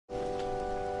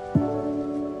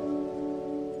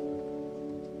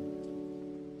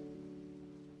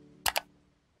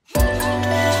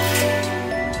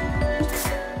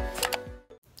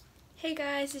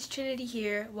is Trinity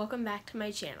here. Welcome back to my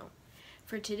channel.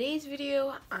 For today's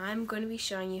video, I'm going to be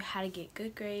showing you how to get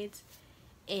good grades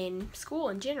in school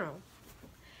in general.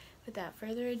 Without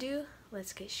further ado,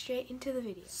 let's get straight into the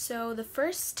video. So the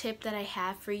first tip that I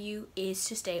have for you is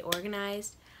to stay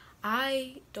organized.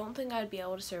 I don't think I'd be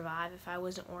able to survive if I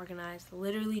wasn't organized,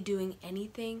 literally doing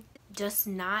anything. Just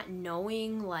not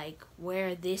knowing like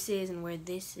where this is and where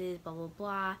this is, blah blah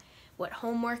blah, what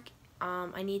homework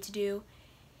I need to do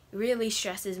really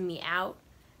stresses me out,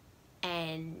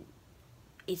 and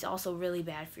it's also really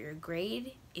bad for your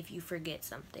grade if you forget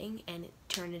something and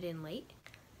turn it in late.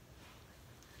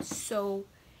 So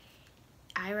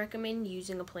I recommend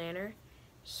using a planner.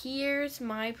 Here's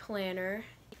my planner.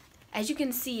 As you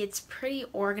can see, it's pretty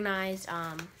organized.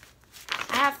 I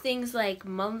have things like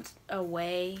months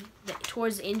away,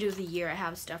 towards the end of the year I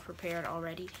have stuff prepared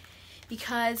already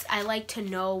because I like to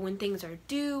know when things are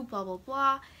due, blah blah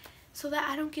blah, so that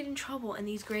I don't get in trouble and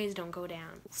these grades don't go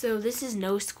down. So this is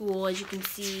No School, as you can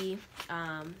see.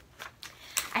 I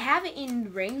have it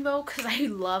in rainbow because I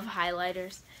love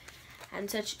highlighters. I'm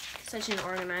such an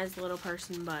organized little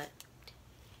person, but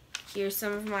here's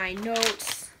some of my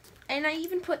notes. And I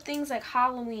even put things like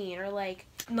Halloween or like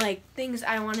things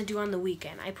I want to do on the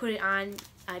weekend. I put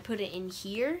it in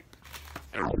here.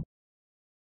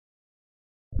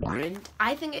 And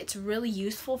I think it's really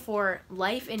useful for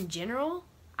life in general.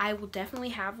 I will definitely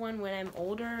have one when I'm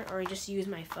older or just use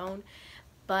my phone,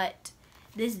 but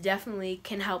this definitely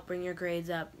can help bring your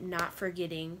grades up, not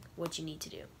forgetting what you need to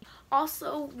do.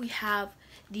 Also, we have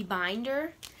the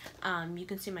binder. You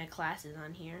can see my classes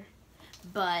on here,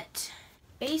 but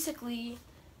basically,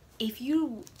 if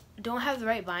you don't have the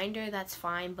right binder, that's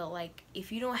fine, but like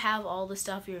if you don't have all the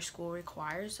stuff your school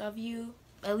requires of you,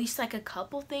 at least like a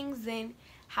couple things, then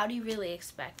how do you really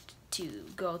expect to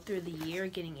go through the year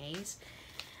getting A's?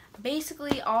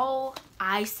 Basically, all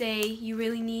I say you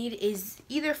really need is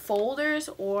either folders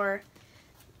or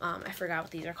I forgot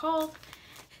what these are called.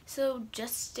 So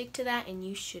just stick to that and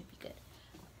you should be good.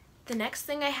 The next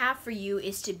thing I have for you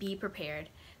is to be prepared.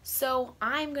 So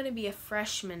I'm going to be a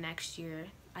freshman next year.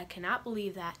 I cannot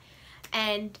believe that.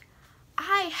 And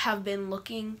I have been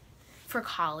looking for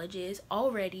colleges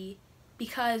already,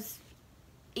 because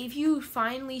if you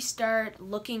finally start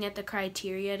looking at the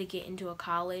criteria to get into a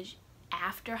college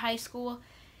after high school,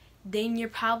 then you're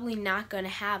probably not going to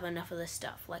have enough of this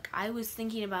stuff. Like, I was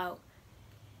thinking about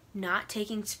not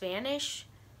taking Spanish,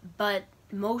 but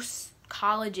most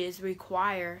colleges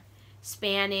require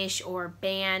Spanish or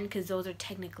band because those are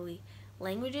technically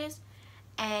languages.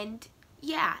 And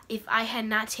yeah, if I had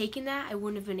not taken that, I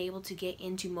wouldn't have been able to get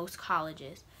into most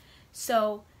colleges.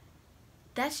 So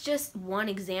that's just one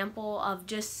example of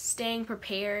just staying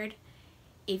prepared.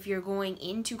 If you're going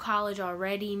into college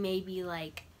already, maybe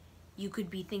like you could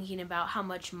be thinking about how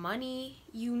much money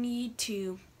you need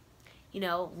to,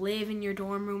 live in your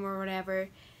dorm room or whatever.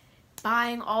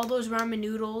 Buying all those ramen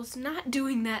noodles, not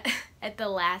doing that at the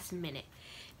last minute,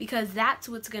 because that's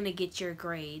what's going to get your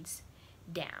grades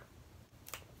down.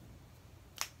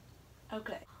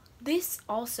 Okay. This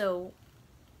also,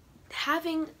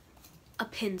 having a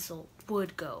pencil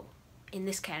would go in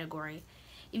this category.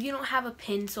 If you don't have a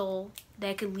pencil,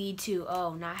 that could lead to,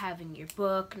 not having your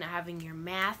book, not having your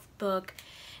math book,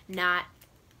 not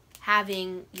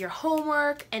having your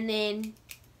homework, and then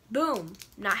boom,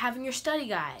 not having your study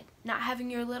guide, not having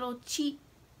your little cheat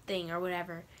thing or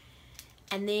whatever.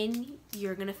 And then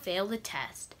you're going to fail the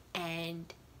test,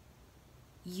 and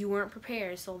you weren't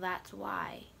prepared, so that's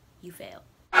why you failed.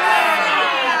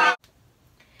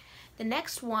 The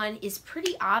next one is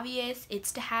pretty obvious.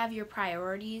 It's to have your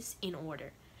priorities in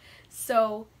order.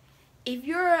 So if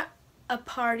you're a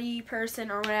party person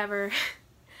or whatever,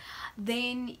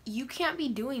 then you can't be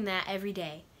doing that every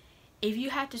day. If you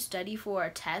have to study for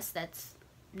a test that's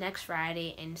next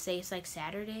Friday and say it's like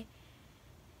Saturday,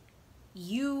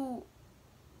 you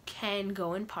can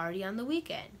go and party on the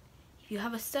weekend. If you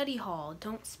have a study hall,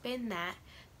 don't spend that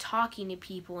talking to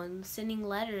people and sending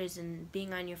letters and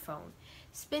being on your phone.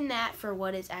 Spend that for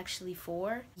what it's actually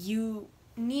for. You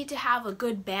need to have a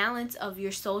good balance of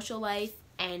your social life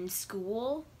and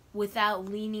school without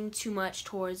leaning too much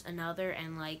towards another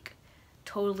and like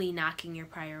totally knocking your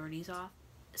priorities off.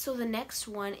 So the next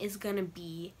one is gonna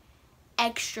be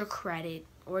extra credit,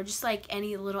 or just like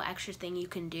any little extra thing you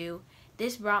can do.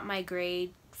 This brought my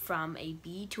grade from a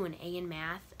B to an A in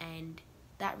math, and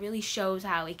that really shows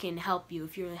how it can help you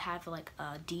if you have like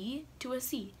a D to a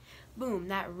C. Boom,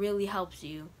 that really helps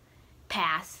you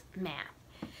pass math.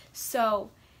 So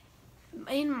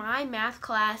in my math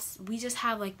class, we just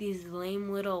have like these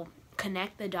lame little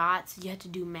connect the dots. You have to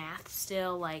do math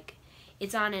still. Like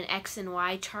it's on an X and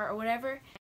Y chart or whatever.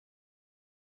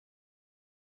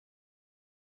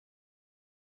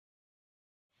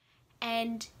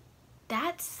 And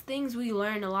that's things we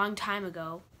learned a long time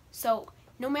ago. So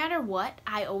no matter what,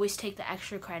 I always take the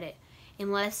extra credit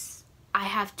unless I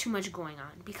have too much going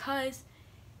on. Because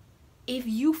if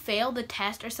you fail the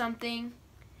test or something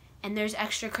and there's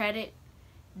extra credit,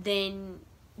 then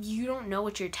you don't know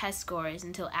what your test score is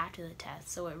until after the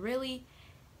test. So it really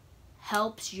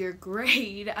helps your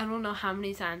grade. I don't know how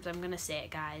many times I'm going to say it,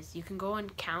 guys. You can go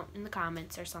and count in the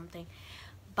comments or something.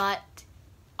 But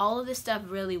all of this stuff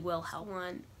really will help.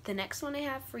 The next one I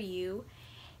have for you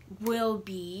will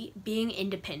be being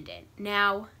independent.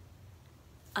 Now,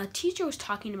 a teacher was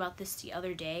talking about this the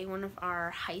other day. One of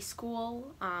our high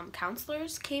school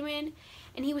counselors came in,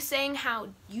 and he was saying how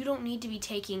you don't need to be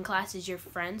taking classes your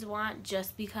friends want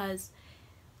just because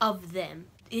of them.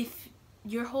 If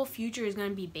your whole future is going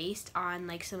to be based on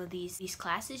like some of these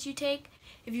classes you take,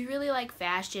 if you really like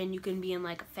fashion, you can be in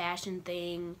like a fashion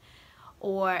thing,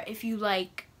 or if you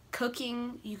like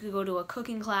cooking, you could go to a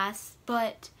cooking class.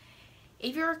 But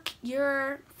if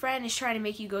your friend is trying to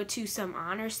make you go to some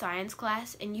honor science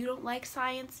class and you don't like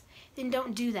science, then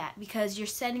don't do that, because you're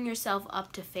setting yourself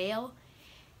up to fail,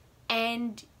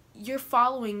 and you're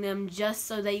following them just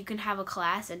so that you can have a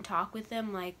class and talk with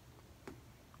them. Like,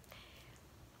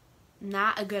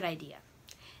 not a good idea.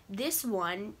 This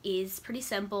one is pretty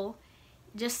simple,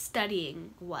 just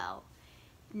studying well.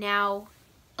 Now,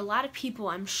 a lot of people,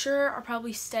 I'm sure, are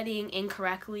probably studying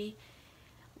incorrectly.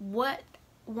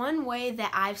 One way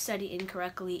that I've studied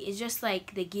incorrectly is just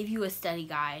like they give you a study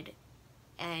guide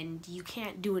and you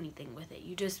can't do anything with it.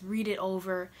 You just read it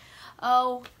over.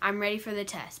 Oh, I'm ready for the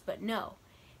test. But no,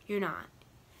 you're not.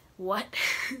 What?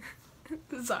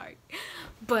 Sorry.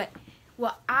 But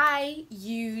what I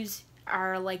use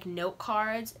are like note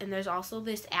cards, and there's also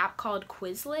this app called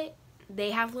Quizlet.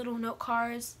 They have little note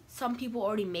cards. Some people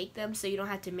already make them, so you don't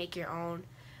have to make your own.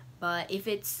 But if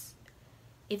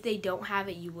they don't have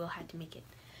it, you will have to make it.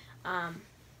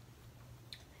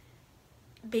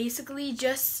 Basically,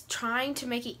 just trying to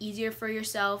make it easier for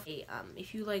yourself.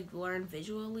 If you like learn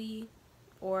visually,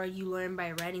 or you learn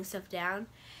by writing stuff down,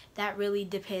 that really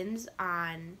depends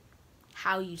on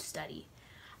how you study.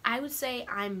 I would say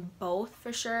I'm both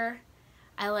for sure.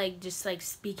 I like just like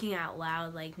speaking out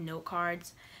loud, like note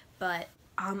cards. But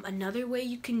another way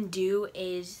you can do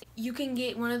is you can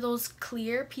get one of those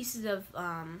clear pieces of,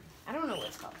 I don't know what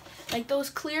it's called, like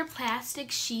those clear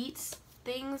plastic sheets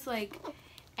things, like,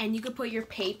 and you could put your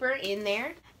paper in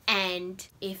there, and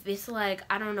if it's like,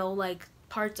 I don't know, like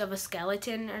parts of a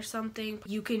skeleton or something,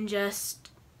 you can just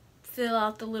fill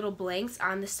out the little blanks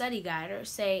on the study guide, or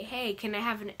say, hey, can I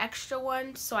have an extra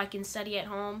one so I can study at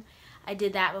home? I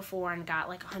did that before and got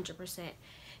like 100%,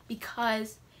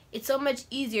 because it's so much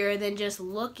easier than just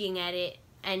looking at it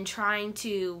and trying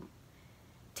to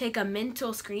take a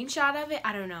mental screenshot of it.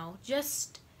 I don't know.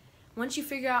 Just once you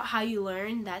figure out how you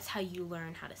learn, that's how you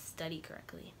learn how to study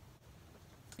correctly.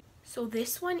 So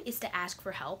this one is to ask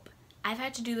for help. I've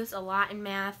had to do this a lot in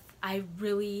math. I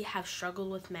really have struggled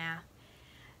with math,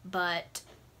 but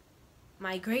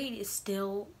my grade is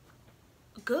still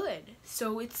good.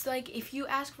 So it's like, if you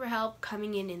ask for help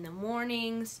coming in the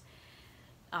mornings,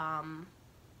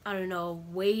 I don't know,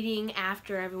 waiting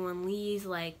after everyone leaves,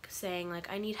 like saying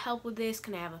like, I need help with this,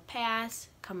 can I have a pass,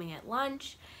 coming at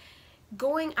lunch.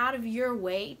 Going out of your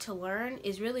way to learn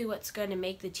is really what's going to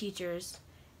make the teachers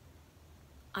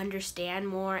understand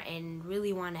more and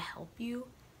really want to help you,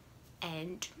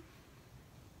 and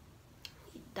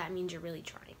that means you're really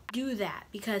trying. Do that,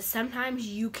 because sometimes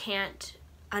you can't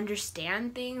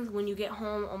understand things when you get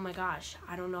home. Oh my gosh,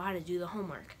 I don't know how to do the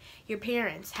homework. Your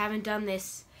parents haven't done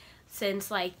this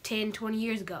since like 10, 20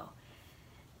 years ago.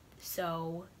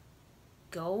 So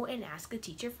go and ask a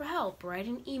teacher for help. Write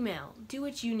an email. Do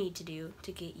what you need to do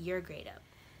to get your grade up.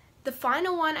 The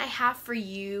final one I have for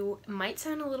you might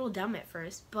sound a little dumb at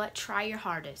first, but try your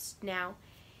hardest. Now,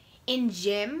 in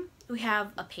gym, we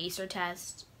have a pacer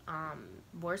test.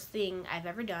 Worst thing I've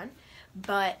ever done.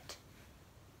 But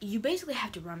you basically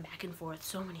have to run back and forth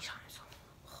so many times.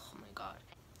 Oh my god.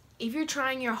 If you're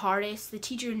trying your hardest, the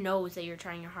teacher knows that you're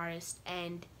trying your hardest,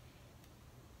 and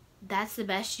that's the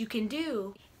best you can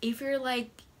do. If you're like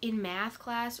in math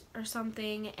class or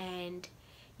something and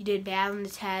you did bad on the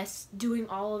test, doing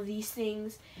all of these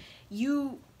things,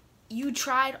 you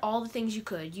tried all the things you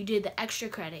could. You did the extra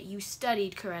credit, you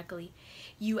studied correctly,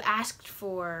 you asked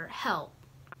for help.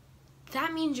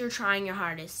 That means you're trying your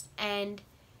hardest. And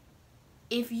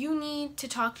if you need to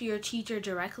talk to your teacher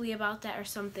directly about that or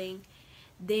something,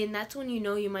 then that's when you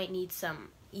know you might need some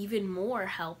even more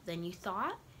help than you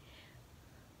thought.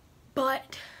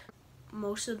 but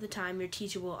most of the time your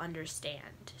teacher will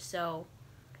understand. So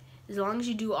as long as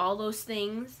you do all those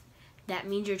things, that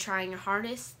means you're trying your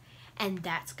hardest, and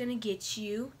that's gonna get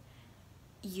you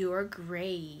your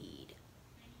grade.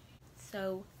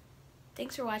 So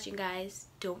thanks for watching, guys.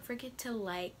 Don't forget to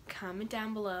like, comment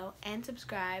down below, and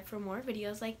subscribe for more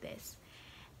videos like this.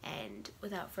 And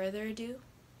without further ado,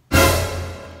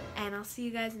 and I'll see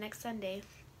you guys next Sunday.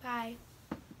 Bye.